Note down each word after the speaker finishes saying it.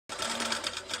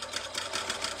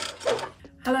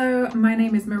Hello, my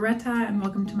name is Mareta and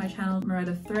welcome to my channel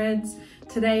Mareta Threads.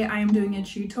 Today I am doing a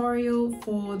tutorial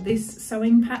for this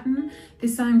sewing pattern.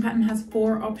 This sewing pattern has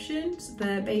 4 options: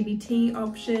 the baby tee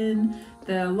option,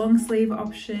 the long sleeve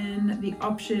option, the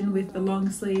option with the long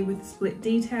sleeve with split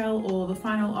detail, or the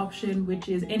final option, which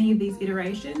is any of these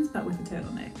iterations but with a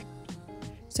turtleneck.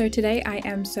 So today I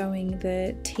am sewing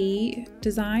the tee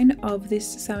design of this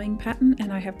sewing pattern,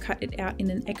 and I have cut it out in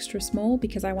an extra small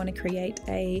because I want to create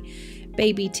a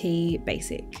baby tee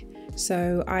basic.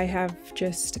 So I have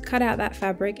just cut out that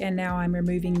fabric and now I'm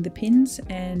removing the pins,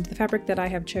 and the fabric that I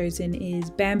have chosen is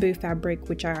bamboo fabric,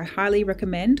 which I highly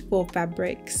recommend for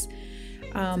fabrics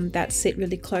that sit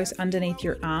really close underneath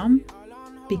your arm,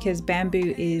 because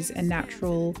bamboo is a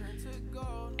natural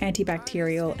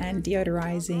antibacterial and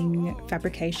deodorizing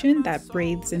fabrication that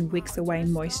breathes and wicks away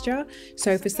moisture.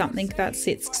 So for something that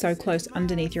sits so close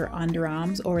underneath your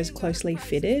underarms or is closely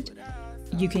fitted,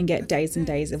 you can get days and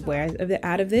days of wear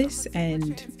out of this,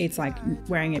 and it's like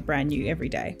wearing it brand new every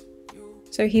day.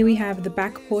 So here we have the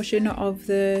back portion of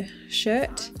the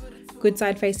shirt, good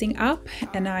side facing up,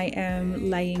 and I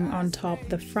am laying on top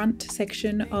the front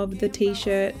section of the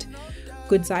t-shirt,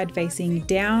 good side facing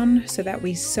down, so that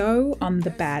we sew on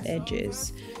the bad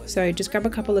edges. So just grab a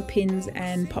couple of pins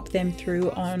and pop them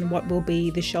through on what will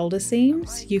be the shoulder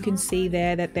seams. You can see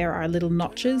there that there are little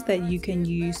notches that you can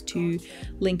use to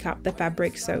link up the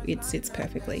fabric so it sits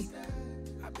perfectly.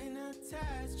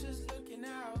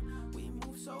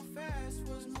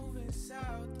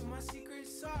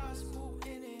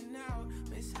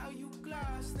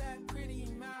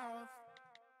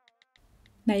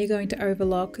 Now you're going to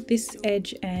overlock this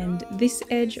edge and this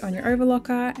edge on your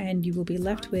overlocker, and you will be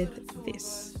left with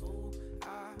this.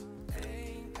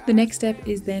 The next step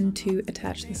is then to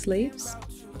attach the sleeves.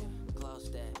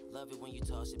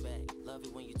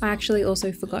 I actually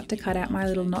also forgot to cut out my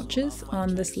little notches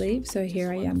on the sleeve, so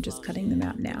here I am just cutting them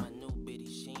out now.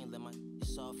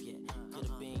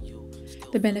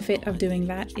 The benefit of doing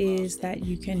that is that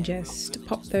you can just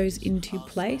pop those into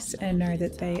place and know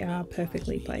that they are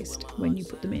perfectly placed when you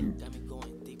put them in.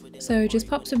 So just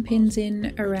pop some pins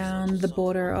in around the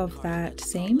border of that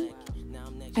seam,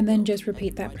 and then just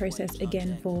repeat that process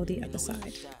again for the other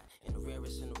side.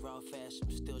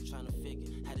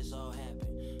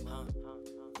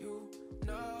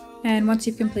 And once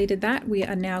you've completed that, we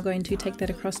are now going to take that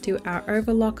across to our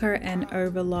overlocker and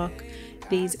overlock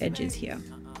these edges here,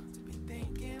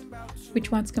 which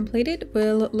once completed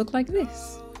will look like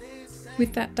this.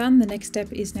 With that done, the next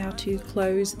step is now to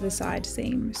close the side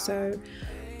seam. So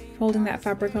folding that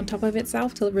fabric on top of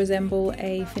itself to resemble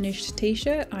a finished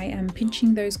t-shirt, I am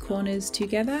pinching those corners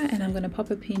together, and I'm going to pop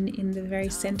a pin in the very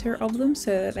center of them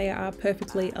so that they are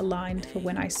perfectly aligned for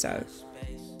when I sew.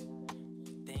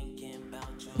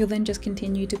 You'll then just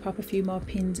continue to pop a few more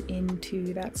pins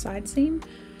into that side seam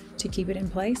to keep it in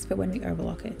place for when we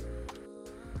overlock it.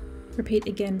 Repeat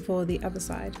again for the other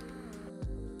side.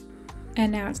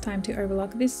 And now it's time to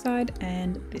overlock this side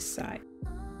and this side.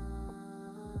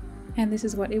 And this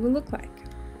is what it will look like.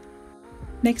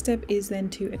 Next step is then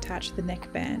to attach the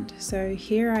neckband. So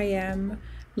here I am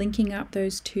linking up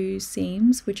those 2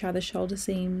 seams, which are the shoulder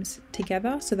seams,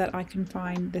 together so that I can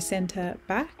find the center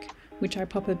back, which I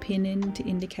pop a pin in to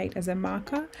indicate as a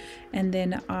marker, and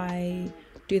then I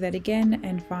do that again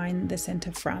and find the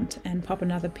center front and pop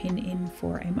another pin in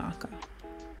for a marker.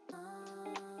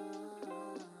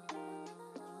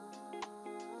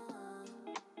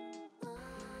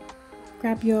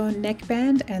 Grab your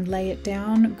neckband and lay it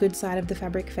down, good side of the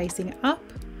fabric facing up.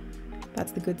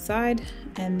 That's the good side,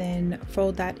 and then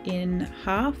fold that in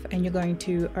half, and you're going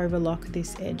to overlock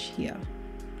this edge here.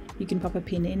 You can pop a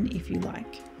pin in if you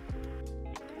like.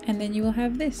 And then you will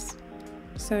have this.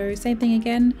 So same thing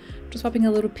again, just popping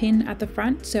a little pin at the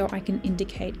front so I can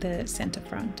indicate the center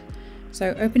front.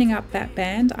 So opening up that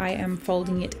band, I am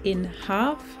folding it in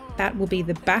half. That will be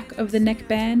the back of the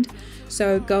neckband.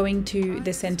 So going to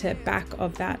the center back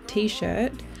of that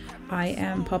t-shirt, I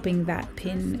am popping that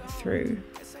pin through.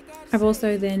 I've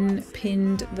also then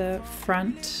pinned the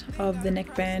front of the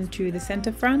neckband to the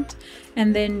center front,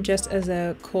 and then just as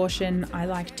a caution, I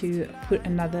like to put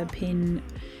another pin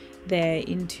there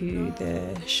into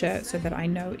the shirt so that I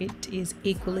know it is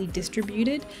equally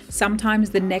distributed.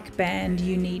 Sometimes the neckband,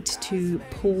 you need to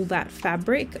pull that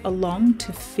fabric along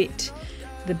to fit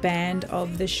the band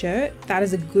of the shirt. That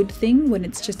is a good thing when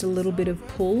it's just a little bit of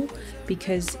pull,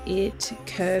 because it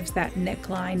curves that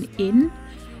neckline in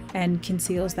and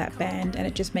conceals that band, and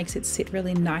it just makes it sit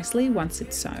really nicely once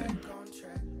it's sewn.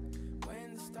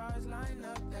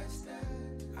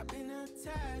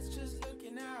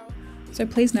 So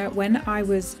please note, when I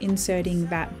was inserting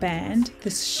that band,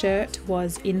 the shirt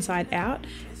was inside out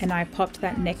and I popped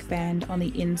that neckband on the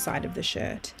inside of the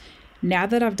shirt. Now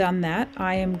that I've done that,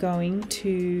 I am going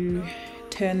to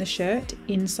turn the shirt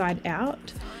inside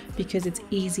out because it's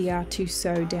easier to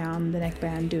sew down the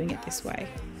neckband doing it this way.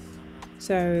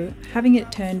 So having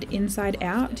it turned inside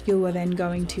out, you are then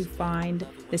going to find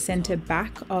the center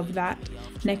back of that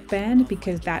neckband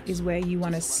because that is where you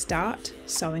want to start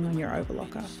sewing on your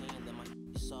overlocker.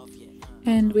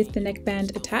 And with the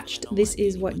neckband attached, this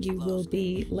is what you will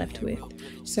be left with.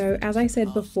 So as I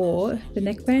said before, the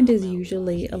neckband is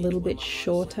usually a little bit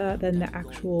shorter than the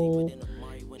actual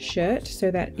shirt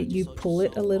so that you pull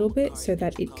it a little bit so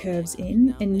that it curves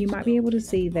in, and you might be able to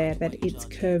see there that it's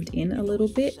curved in a little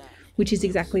bit, which is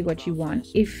exactly what you want.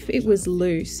 If it was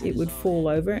loose, it would fall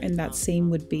over and that seam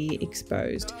would be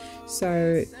exposed.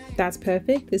 So that's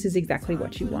perfect. This is exactly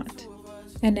what you want.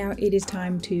 And now it is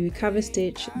time to cover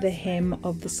stitch the hem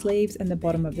of the sleeves and the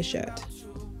bottom of the shirt.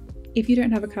 If you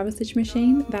don't have a cover stitch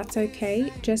machine, that's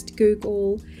okay. Just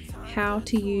Google how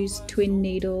to use twin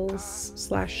needles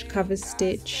 / cover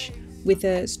stitch with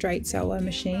a straight sewer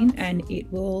machine and it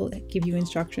will give you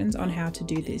instructions on how to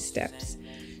do these steps.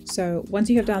 So once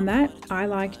you have done that, I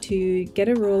like to get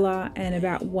a ruler and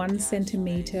about 1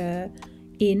 centimeter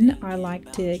in, I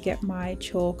like to get my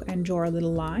chalk and draw a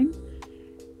little line,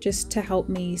 just to help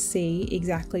me see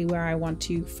exactly where I want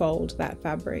to fold that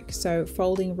fabric. So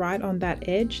folding right on that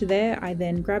edge there, I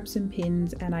then grab some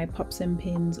pins and I pop some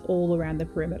pins all around the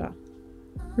perimeter.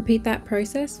 Repeat that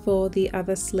process for the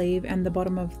other sleeve and the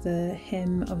bottom of the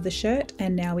hem of the shirt,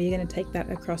 and now we're going to take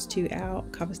that across to our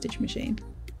cover stitch machine.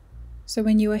 So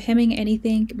when you are hemming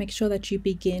anything, make sure that you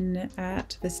begin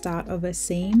at the start of a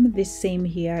seam. This seam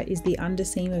here is the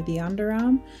underseam of the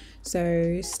underarm.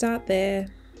 So start there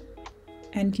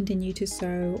and continue to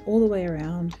sew all the way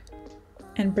around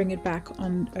and bring it back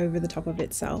on over the top of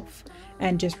itself,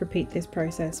 and just repeat this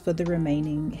process for the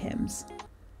remaining hems.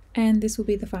 And this will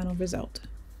be the final result.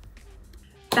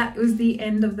 That was the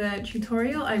end of the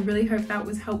tutorial. I really hope that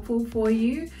was helpful for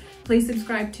you. Please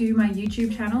subscribe to my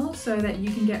YouTube channel so that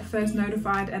you can get first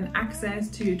notified and access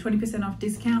to 20% off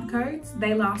discount codes.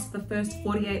 They last the first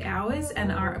 48 hours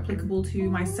and are applicable to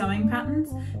my sewing patterns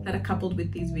that are coupled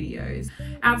with these videos.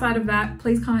 Outside of that,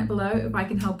 please comment below if I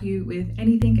can help you with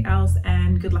anything else,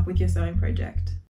 and good luck with your sewing project.